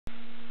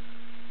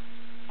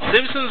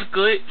Simpsons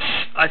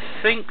glitch, I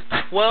think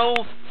 12,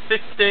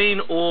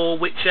 15 or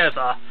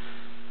whichever.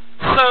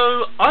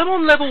 So, I'm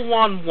on level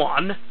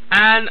 1-1,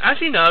 and as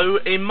you know,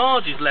 in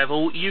Marge's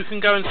level, you can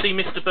go and see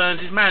Mr.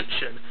 Burns'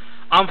 mansion.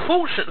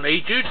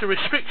 Unfortunately, due to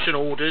restriction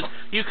orders,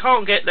 you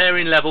can't get there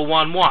in level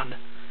 1-1.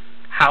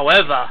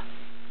 However,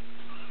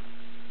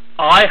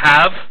 I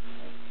have,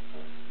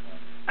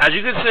 as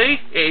you can see,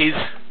 it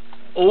is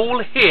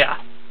all here.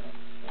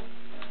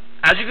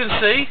 As you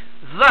can see,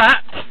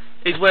 that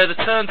is where the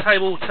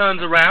turntable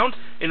turns around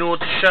in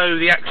order to show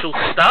the actual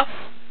stuff.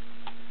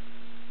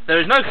 There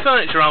is no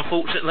furniture,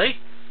 unfortunately,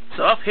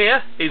 so up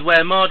here is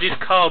where Marge's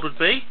card would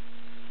be.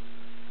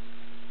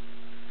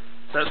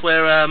 So that's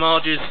where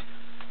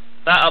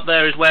that up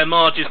there is where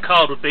Marge's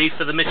card would be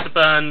for the Mr.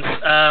 Burns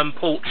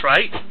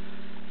portrait.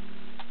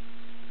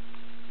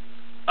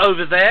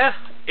 Over there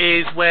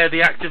is where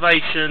the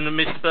activation of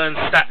Mr. Burns'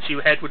 statue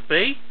head would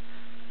be.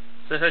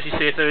 So let's actually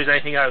see if there is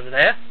anything over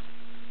there.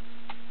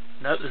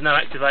 Nope, there's no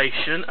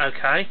activation.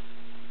 Okay.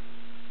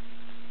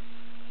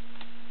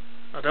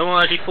 I don't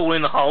want to actually fall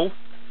in the hole.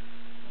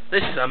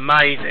 This is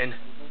amazing.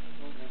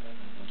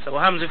 So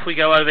what happens if we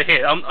go over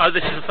here?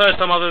 This is the first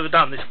time I've ever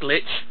done this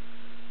glitch.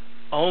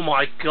 Oh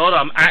my god,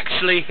 I'm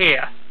actually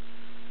here.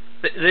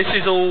 This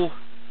is all...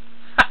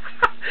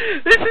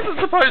 This isn't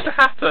supposed to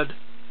happen.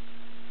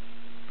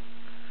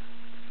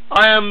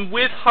 I am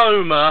with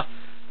Homer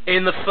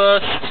in the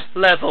first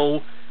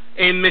level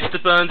in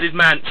Mr. Burns'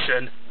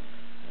 mansion.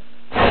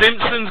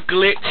 Simpsons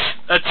glitch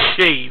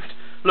achieved.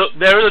 Look,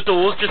 there are the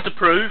doors, just to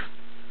prove.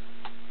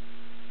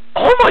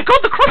 Oh my god,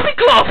 the crossing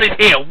glass is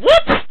here!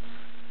 What?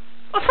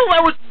 I thought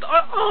that was...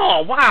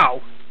 oh,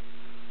 wow.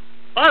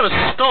 I am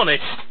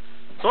astonished.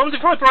 So what happens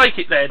if I break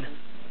it then?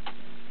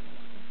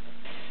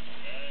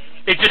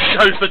 It just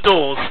shows the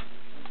doors.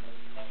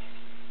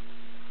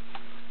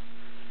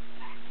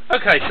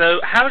 Okay, so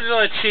how did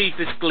I achieve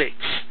this glitch?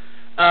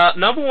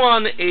 Number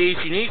one is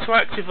you need to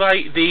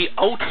activate the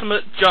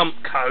ultimate jump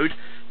code,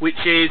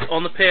 which is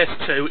on the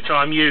PS2, which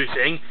I'm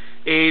using,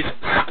 is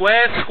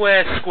square,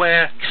 square,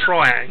 square,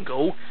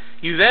 triangle.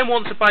 You then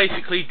want to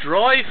basically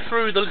drive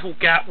through the little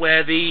gap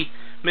where the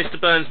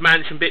Mr. Burns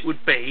mansion bit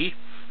would be,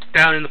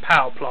 down in the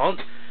power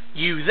plant.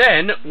 You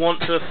then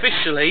want to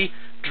officially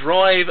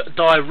drive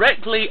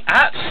directly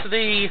at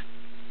the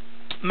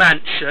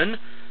mansion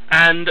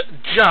and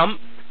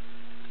jump,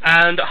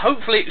 and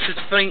hopefully it should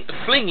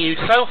fling you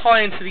so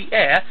high into the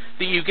air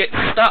that you get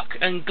stuck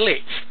and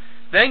glitch.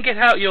 Then get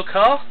out of your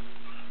car,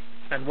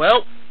 and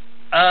well,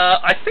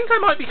 I think I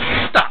might be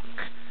stuck,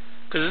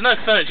 because there's no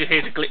furniture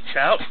here to glitch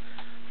out.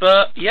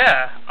 But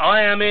yeah,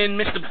 I am in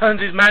Mr.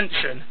 Burns'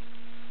 mansion.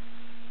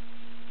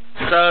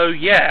 So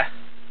yeah,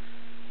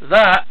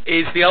 that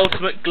is the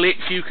ultimate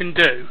glitch you can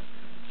do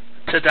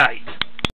to date.